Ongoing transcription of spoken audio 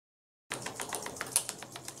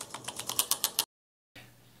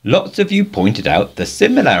Lots of you pointed out the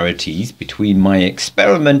similarities between my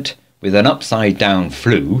experiment with an upside down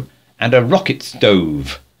flue and a rocket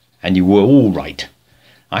stove, and you were all right.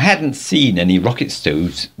 I hadn't seen any rocket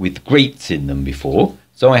stoves with grates in them before,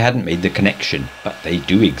 so I hadn't made the connection, but they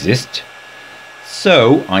do exist.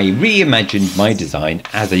 So I reimagined my design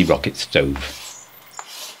as a rocket stove.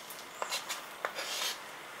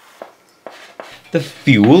 The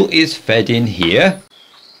fuel is fed in here,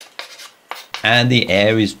 and the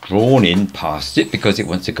air is drawn in past it because it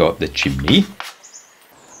wants to go up the chimney.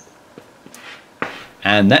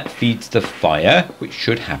 And that feeds the fire, which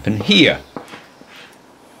should happen here.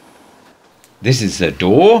 This is the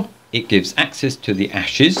door. It gives access to the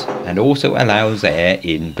ashes and also allows air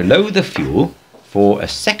in below the fuel for a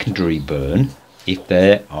secondary burn if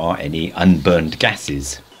there are any unburned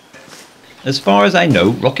gases. As far as I know,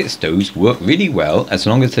 rocket stoves work really well as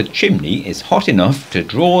long as the chimney is hot enough to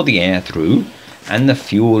draw the air through and the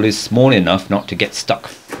fuel is small enough not to get stuck,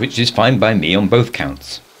 which is fine by me on both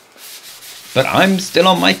counts. But I'm still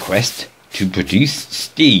on my quest to produce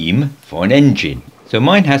steam for an engine, so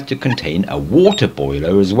mine has to contain a water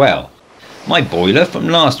boiler as well. My boiler from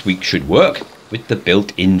last week should work with the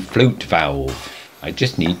built-in float valve. I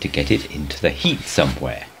just need to get it into the heat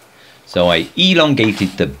somewhere. So I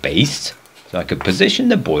elongated the base so I could position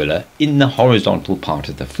the boiler in the horizontal part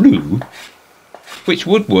of the flue, which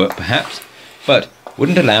would work perhaps, but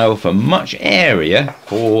wouldn't allow for much area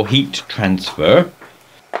for heat transfer.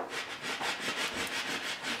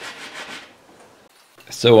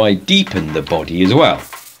 So I deepened the body as well.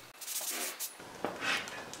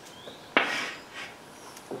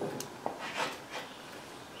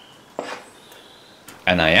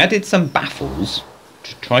 And I added some baffles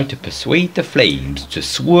to try to persuade the flames to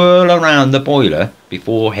swirl around the boiler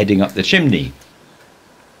before heading up the chimney.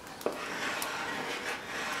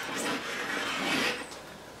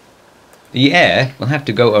 The air will have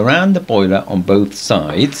to go around the boiler on both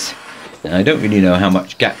sides, and I don't really know how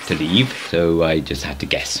much gap to leave, so I just had to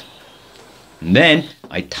guess. And then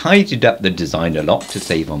I tidied up the design a lot to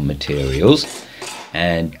save on materials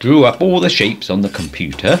and drew up all the shapes on the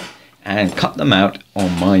computer and cut them out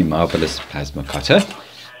on my marvellous plasma cutter.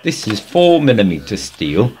 This is 4mm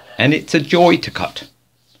steel and it's a joy to cut.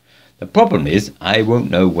 The problem is I won't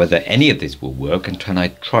know whether any of this will work until I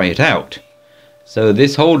try it out. So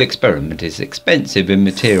this whole experiment is expensive in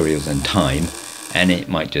materials and time, and it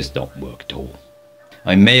might just not work at all.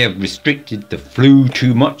 I may have restricted the flue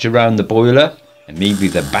too much around the boiler, and maybe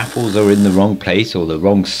the baffles are in the wrong place or the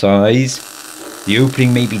wrong size. The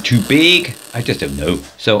opening may be too big, I just don't know.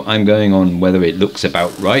 So I'm going on whether it looks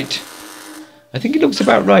about right. I think it looks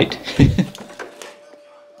about right.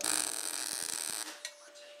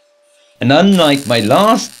 And unlike my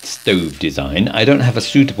last stove design, I don't have a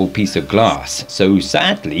suitable piece of glass. So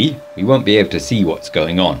sadly, we won't be able to see what's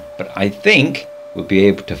going on. But I think we'll be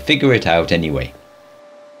able to figure it out anyway.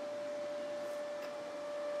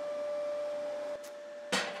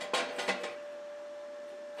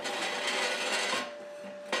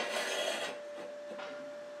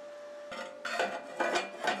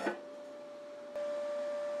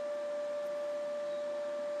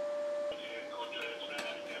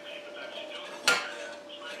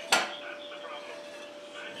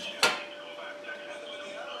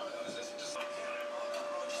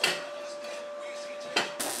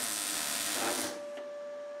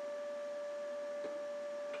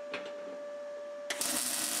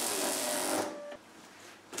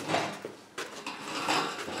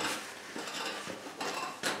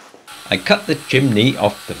 I cut the chimney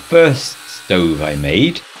off the first stove I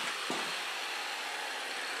made.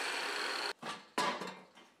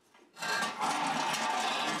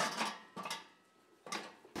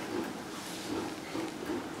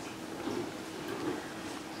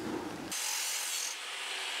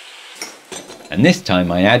 And this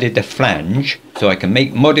time I added a flange so I can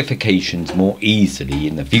make modifications more easily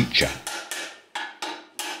in the future.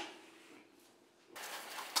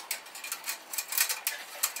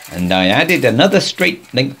 And I added another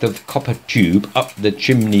straight length of copper tube up the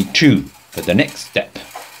chimney too for the next step.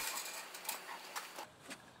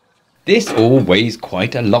 This all weighs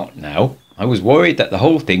quite a lot now. I was worried that the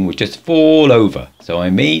whole thing would just fall over, so I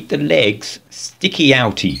made the legs sticky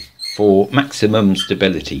outy for maximum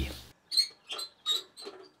stability.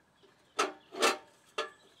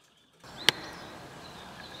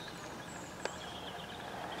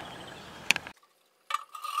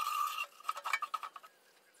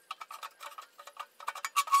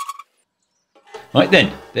 Right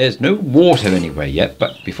then, there's no water anywhere yet,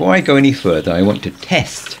 but before I go any further I want to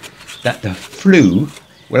test that the flue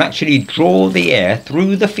will actually draw the air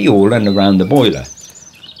through the fuel and around the boiler.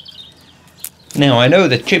 Now I know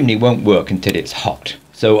the chimney won't work until it's hot,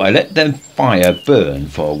 so I let the fire burn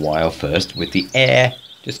for a while first with the air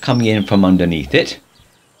just coming in from underneath it.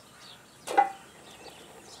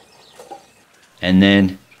 And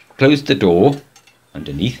then close the door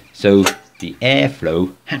underneath so the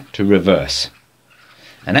airflow had to reverse.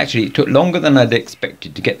 And actually it took longer than I'd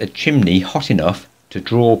expected to get the chimney hot enough to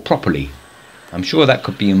draw properly. I'm sure that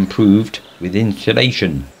could be improved with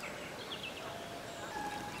insulation.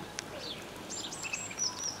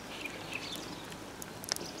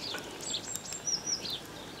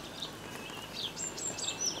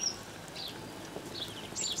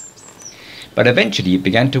 But eventually it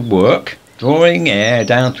began to work, drawing air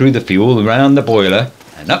down through the fuel around the boiler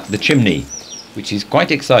and up the chimney, which is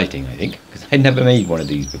quite exciting, I think, because I'd never made one of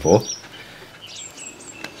these before.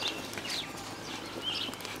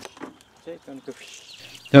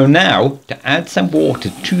 So now to add some water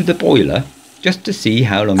to the boiler just to see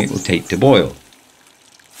how long it will take to boil.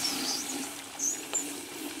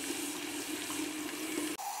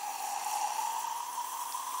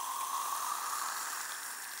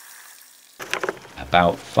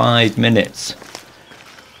 About 5 minutes.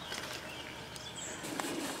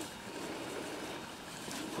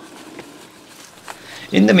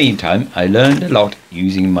 In the meantime, I learned a lot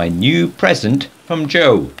using my new present from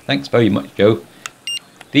Joe. Thanks very much, Joe.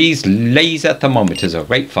 These laser thermometers are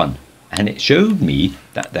great fun, and it showed me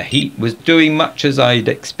that the heat was doing much as I'd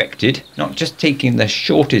expected, not just taking the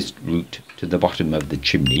shortest route to the bottom of the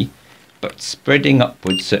chimney, but spreading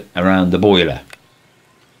upwards around the boiler.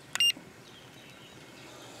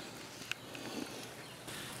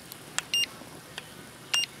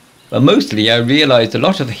 But mostly I realised a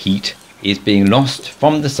lot of the heat is being lost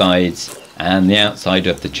from the sides and the outside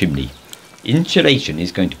of the chimney. Insulation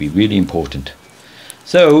is going to be really important.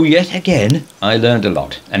 So yet again I learned a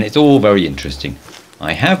lot, and it's all very interesting.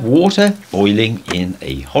 I have water boiling in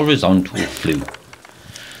a horizontal flue.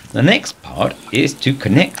 The next part is to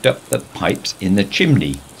connect up the pipes in the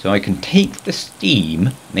chimney so I can take the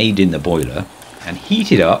steam made in the boiler and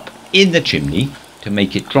heat it up in the chimney to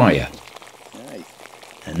make it drier.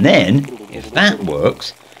 And then, if that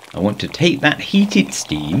works, I want to take that heated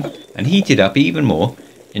steam and heat it up even more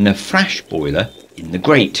in a flash boiler in the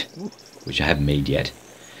grate, which I haven't made yet.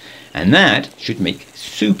 And that should make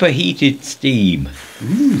superheated steam.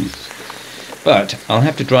 Ooh. But I'll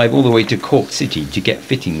have to drive all the way to Cork City to get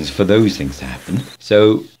fittings for those things to happen.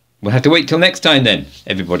 So we'll have to wait till next time then,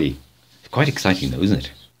 everybody. It's quite exciting though, isn't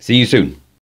it? See you soon.